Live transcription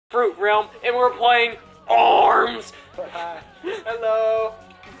Fruit Realm, and we're playing ARMS! Hello!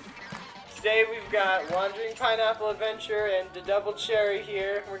 Today we've got Wandering Pineapple Adventure and the Double Cherry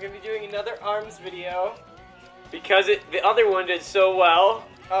here. We're going to be doing another ARMS video. Because the other one did so well.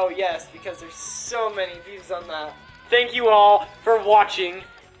 Oh yes, because there's so many views on that. Thank you all for watching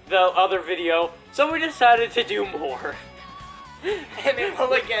the other video, so we decided to do more. And it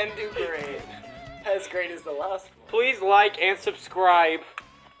will again do great. As great as the last one. Please like and subscribe.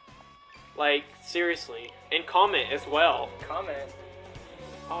 Like, seriously. And comment as well. Comment.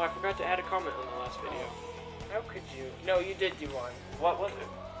 Oh, I forgot to add a comment on the last video. How could you? No, you did do one. What was it?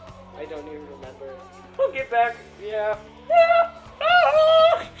 I don't even remember. We'll get back. Yeah.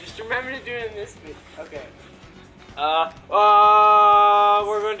 Just remember to do it in this video. Okay.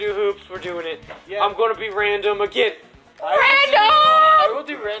 We're gonna do hoops. We're doing it. Yeah. I'm gonna be random again. I will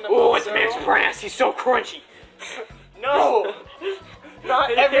do random. Oh, it's also. Max Brass. He's so crunchy. No.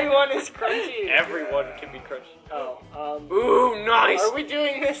 Not everyone is crunchy. Everyone can be crunchy. Oh. Ooh, nice. Are we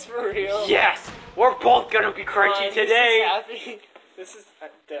doing this for real? Yes. We're both gonna be crunchy today. This is happy. This is.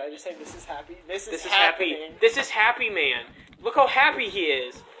 Did I just say this is happy? This is happy. This is happy, man. Look how happy he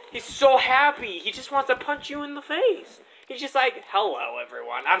is. He's so happy. He just wants to punch you in the face. He's just like, hello,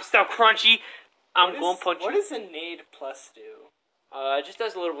 everyone. I'm still crunchy. I'm gonna punch you. What does a nade plus do? It just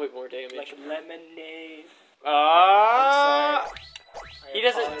does a little bit more damage. Like lemonade. He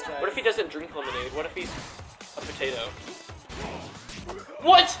doesn't. What if he doesn't drink lemonade? What if he's a potato?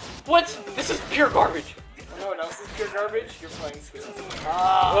 What? What? This is pure garbage. No one else is pure garbage. You're playing skills.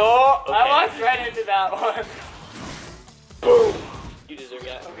 Oh, okay. I walked right into that one. Boom. You deserve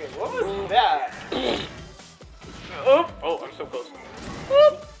that. Okay, what was that? Oh, I'm so close.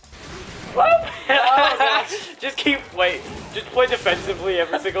 Oh, gosh. Just just play defensively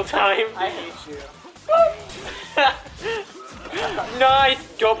every single time. I hate you. Nice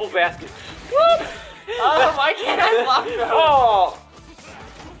double basket. Why can't I block those? Oh.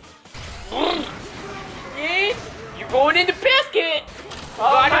 You're going in the basket.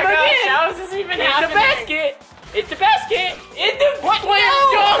 Oh my gosh, how is this even happening? It's the basket. It's the basket. In the What? No!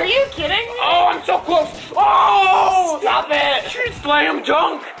 Are you kidding me? Oh, I'm so close. Oh, Stop it! Slam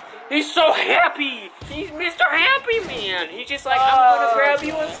dunk. He's so happy. He's Mr. Happy Man. He's just like, I'm gonna grab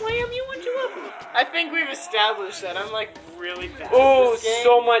you and slam you into him. I think we've established that I'm like really bad Oh, at this game.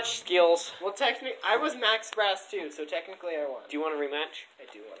 so much skills. Well, technically, I was max brass too, so technically I won. Do you want a rematch? I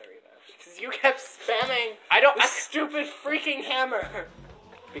do want a rematch. Because you kept spamming the stupid freaking hammer.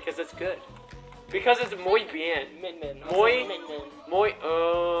 Because it's good. Because it's muy bien. Min-min. Muy. Min-min. Muy,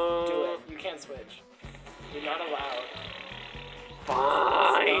 Do it. You can't switch. You're not allowed.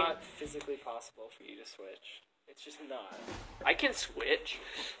 Fine. It's not physically possible for you to switch. It's just not. I can switch.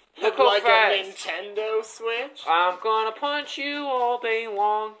 Look how Like fast. a Nintendo Switch? I'm gonna punch you all day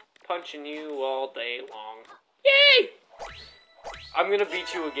long. Punching you all day long. Yay! I'm gonna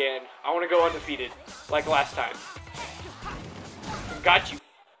beat you again. I wanna go undefeated. Like last time. Got you.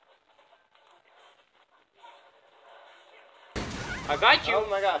 I got you. Oh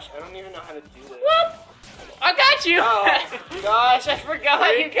my gosh, I don't even know how to do this. Whoop! I got you! Oh gosh, I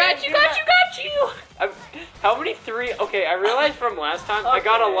forgot you got you! How many three? Okay, I realized from last time I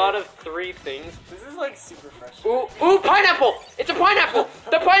got a lot of 3 things. This is like super frustrating. Ooh, pineapple! It's a pineapple!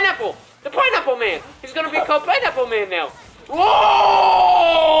 The pineapple! The pineapple man! He's gonna be called Pineapple Man now!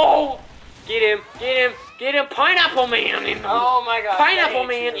 Whoa! Get him! Pineapple Man in the Oh my gosh. Pineapple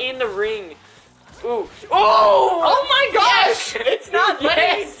Man in the ring. Ooh. Oh my gosh! It's not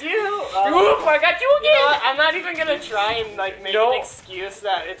letting me do. Oop, I got you again! You know what? I'm not even gonna try and like make an excuse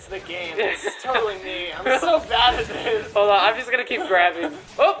that it's the game. It's totally me. I'm so bad at this. Hold on, I'm just gonna keep grabbing.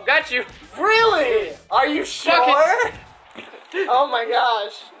 Oh, got you! Really? Are you sure? Fuck Oh my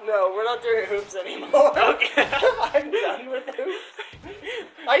gosh. No, we're not doing hoops anymore. Okay. I'm done with hoops.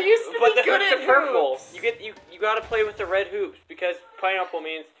 I used to But be the good hoops at are purple. hoops. You gotta play with the red hoops because pineapple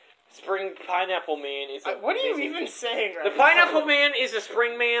means spring pineapple man is. What are you even saying right The pineapple man is a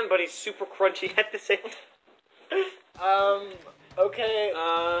spring man, but he's super crunchy at the same time. Okay.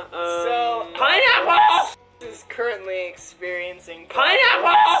 So pineapple is currently experiencing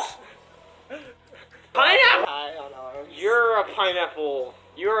pineapple. Pineapple. High on arms. You're a pineapple.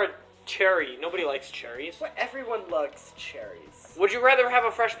 You're a cherry. Nobody likes cherries. But everyone likes cherries. Would you rather have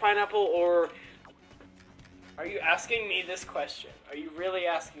a fresh pineapple or? Are you asking me this question? Are you really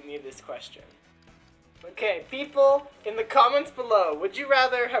asking me this question? Okay, people in the comments below, would you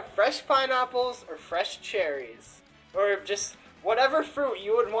rather have fresh pineapples or fresh cherries? Or just whatever fruit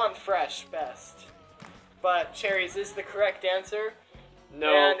you would want fresh best. But cherries is the correct answer. No.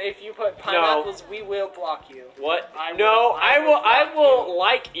 And if you put pineapples, we will block you. What? I No, will I block will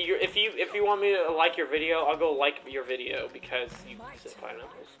like your if you want me to like your video, I'll go like your video because you said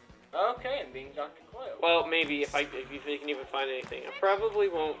pineapples. Okay, and being Dr. Coyle. Well, maybe if you can even find anything, I probably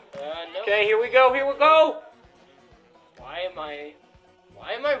won't. No. Okay, here we go. Here we go. Why am I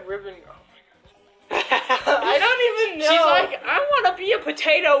ribbon? Oh my gosh. I don't even know. She's like, I want to be a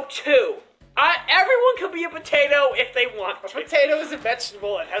potato too. Everyone can be a potato if they want A to. potato is a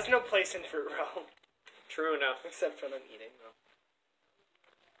vegetable. It has no place in fruit row. True enough. Except when I'm eating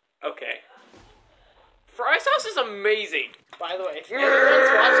them. Okay. Fry sauce is amazing. By the way, if anyone's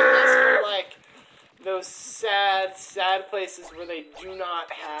watching this from like those sad places where they do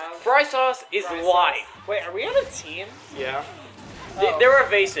not have Fry sauce is fry life. sauce. Wait, are we on a team? Yeah. Oh. They're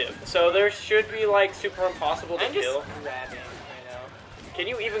evasive, so there should be like super impossible to I'm just kill. grabbing right now. Can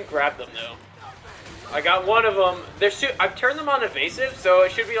you even grab them though? I got one of them. I've turned them on evasive, so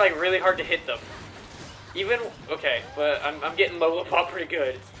it should be like really hard to hit them. Okay, but I'm getting leveled up pretty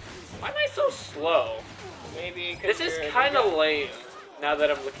good. Why am I so slow? Maybe This is kind of lame. Now that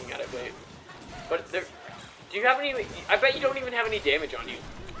I'm looking at it, wait. But do you have any? I bet you don't even have any damage on you.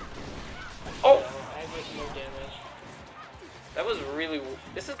 Oh, I get no damage. that was really.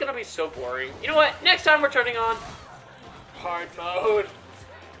 This is gonna be so boring. You know what? Next time we're turning on Hard mode.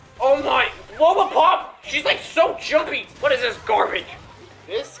 Oh my, Lollipop! She's like so jumpy. What is this garbage?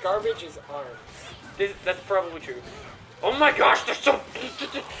 This garbage is arms. That's probably true. Oh my gosh, they're so.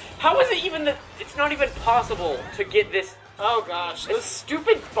 How is it even that? It's not even possible to get this. Oh gosh, those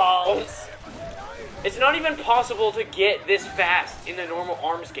stupid balls. It's not even possible to get this fast in the normal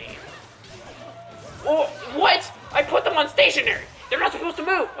ARMS game. Oh, what? I put them on stationary. They're not supposed to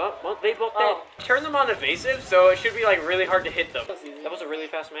move. Oh, well, they both did. Turn them on evasive, so it should be like really hard to hit them. That was a really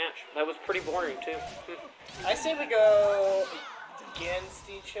fast match. That was pretty boring too. I say we go against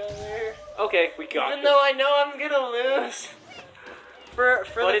each other. Okay, we got Even it. though I know I'm gonna lose. For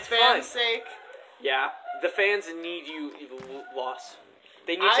But the it's fans' fun. sake. Yeah, the fans need you lost.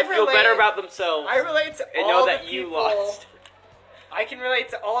 They need I to feel relate- better about themselves I relate to and all know that the you people. lost. I can relate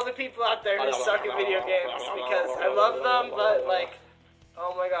to all the people out there who suck at video games because I love them, but like,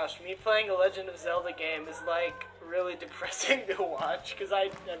 oh my gosh, me playing a Legend of Zelda game is like really depressing to watch because I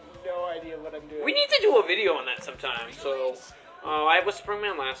have no idea what I'm doing. We need to do a video on that sometime. So, I was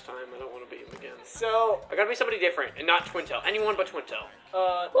Springman last time. I don't want to be him again. So, I gotta be somebody different and not Twintel. Anyone but Twintel.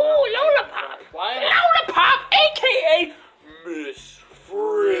 Ooh, Lollipop. Why? Lollipop, aka Miss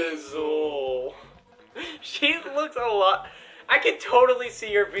Frizzle. She looks a lot. I can totally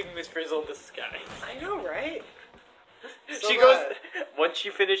see her being Miss Frizzle in disguise. I know, right? She goes, once she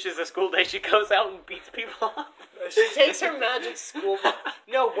finishes the school day, she goes out and beats people up. She takes her magic school bus.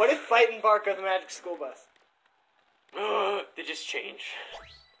 No, what if Fight and Bark are the magic school bus? They just change.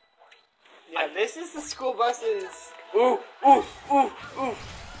 Yeah, this is the school buses. Ooh, ooh, ooh, ooh.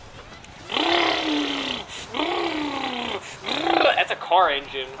 That's a car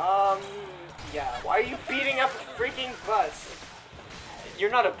engine. Yeah, why are you beating up a freaking bus? You're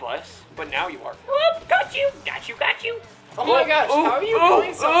not a bus, but now you are. Oh, got you, got you, got you. Oh my gosh, how are you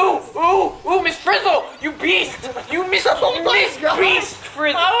going so fast? Ooh, Miss Frizzle, you beast! You Miss Beast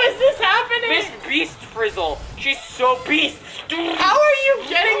Frizzle! How is this happening? Miss Beast Frizzle, she's so beast! How are you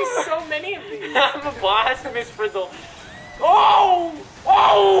getting so many of these? I'm a boss, Miss Frizzle. Oh!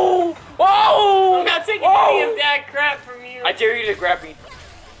 Oh! Oh! I'm not taking any of that crap from you. I dare you to grab me.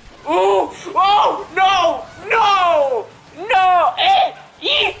 Ooh! Oh! No! No! No! Eh!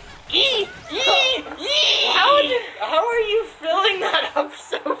 Ee! Ee! Ee! Ee! How are you filling that up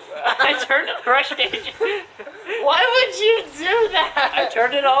so fast? I turned the brush stage. Why would you do that? I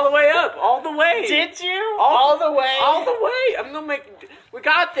turned it all the way up, all the way. Did you? All the way? All the way. I'm gonna make. We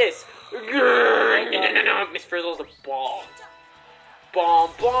got this. No. Miss Frizzle's a bomb. Bomb.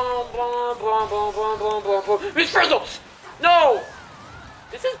 Miss Frizzle! No!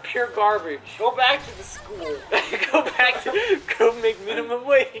 This is pure garbage. Go back to the school. Go make minimum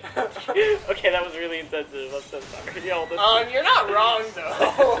wage. Okay, that was really insensitive. I'm so sorry. You're not wrong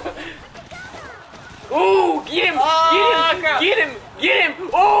though. Ooh, get him! Crap. Get him!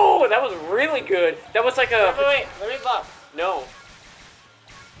 Oh, that was really good. That was like a. Wait, let me block. No.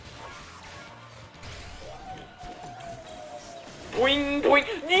 Boing,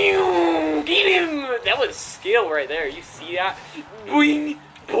 boing, get him! That was skill right there. You see that? Boing,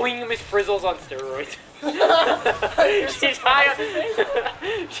 boing. Miss Frizzle's on steroids. She's high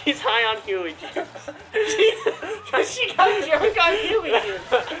on Huey juice. She got drunk on Huey juice.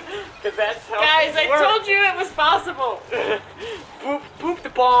 Cause that's how. Guys, I told you it was possible. Boop the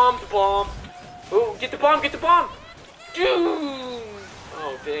bomb. Ooh, get the bomb. Doom.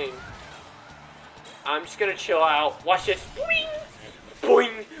 Oh, dang. I'm just gonna chill out. Watch this. Boing!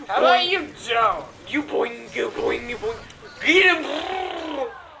 Boing! How about you don't? You boing, you boing, you boing. Get him!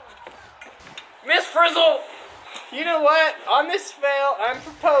 Miss Frizzle! You know what? On this fail, I'm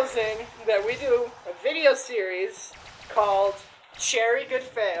proposing that we do a video series called Cherry Good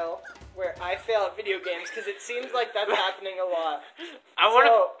Fail, where I fail at video games, because it seems like that's happening a lot.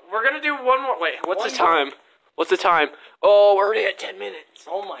 We're gonna do one more. Wait, what's the One time? What's the time? Oh, we're already at 10 minutes.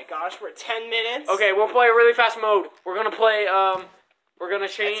 Oh my gosh, we're at 10 minutes? Okay, we'll play a really fast mode. We're gonna play, we're gonna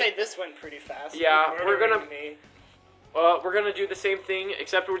I'd change. say this went pretty fast. Yeah, You're we're gonna- murdering me. We're gonna do the same thing,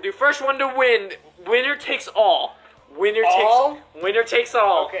 except we'll do first one to win. Winner takes all. Winner All? takes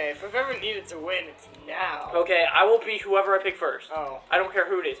all. Okay, if I've ever needed to win, it's now. Okay, I will be whoever I pick first. Oh. I don't care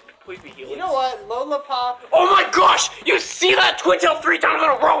who it is. Please be Helix. You know what? Lola Pop. Oh my gosh! You see that Twin Tail 3 times in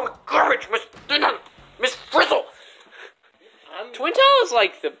a row? Garbage, Miss Frizzle. Twin Tail is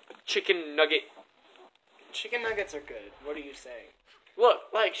like the chicken nugget. Chicken nuggets are good. What are you saying? Look,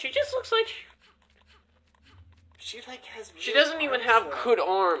 like she just looks like She like has. she weird doesn't even arms, have though. good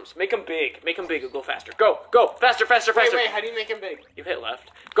arms. Make them big. Make them big. Go faster. Go. Faster. Wait, how do you make him big? You hit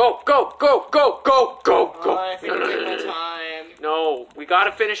left. Go. Oh, I think No, I'll no, take no, my no, no. time. No, we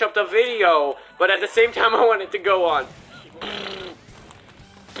gotta finish up the video, but at the same time I want it to go on.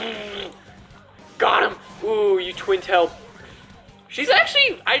 Got him! Ooh, you Twin Tail. She's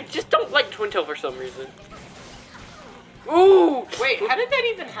actually, I just don't like Twin Tail for some reason. Ooh! Wait, how did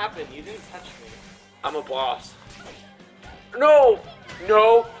that even happen? You didn't touch me. I'm a boss. No!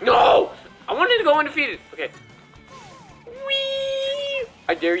 I wanted to go undefeated. Okay. Whee!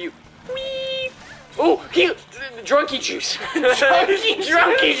 I dare you. Whee! Oh, the drunky juice.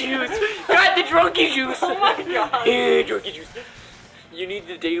 Drunky juice. Got the drunky juice. Oh my god. Drunky juice. You need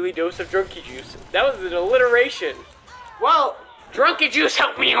the daily dose of drunky juice. That was an alliteration. Well, Drunky juice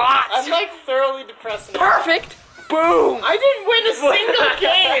helped me a lot. I'm like thoroughly depressed now. Perfect. Boom. I didn't win a single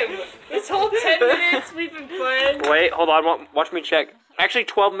game. This whole 10 minutes we've been playing. Wait, hold on. Watch me check. Actually,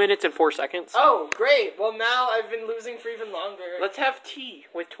 12 minutes and 4 seconds. Oh, great. Well, now I've been losing for even longer. Let's have tea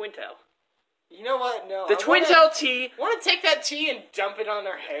with Twin Tail. You know what? No. The Twin Tail tea. I want to take that tea and dump it on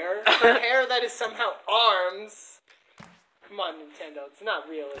her hair. Her hair that is somehow arms. Come on, Nintendo. It's not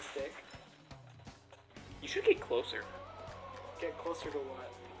realistic. You should get closer. Get closer to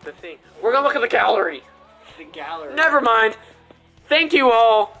what? The thing. We're gonna look at the gallery. The gallery. Never mind. Thank you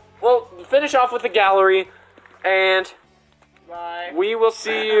all. We'll finish off with the gallery, and Bye. we will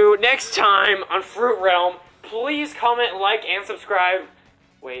see you next time on Fruit Realm. Please comment, like, and subscribe.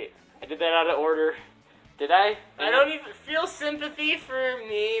 Wait, I did that out of order. Did I? I don't even feel sympathy for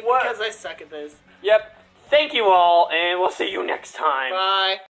me What? because I suck at this. Yep. Thank you all, and we'll see you next time. Bye.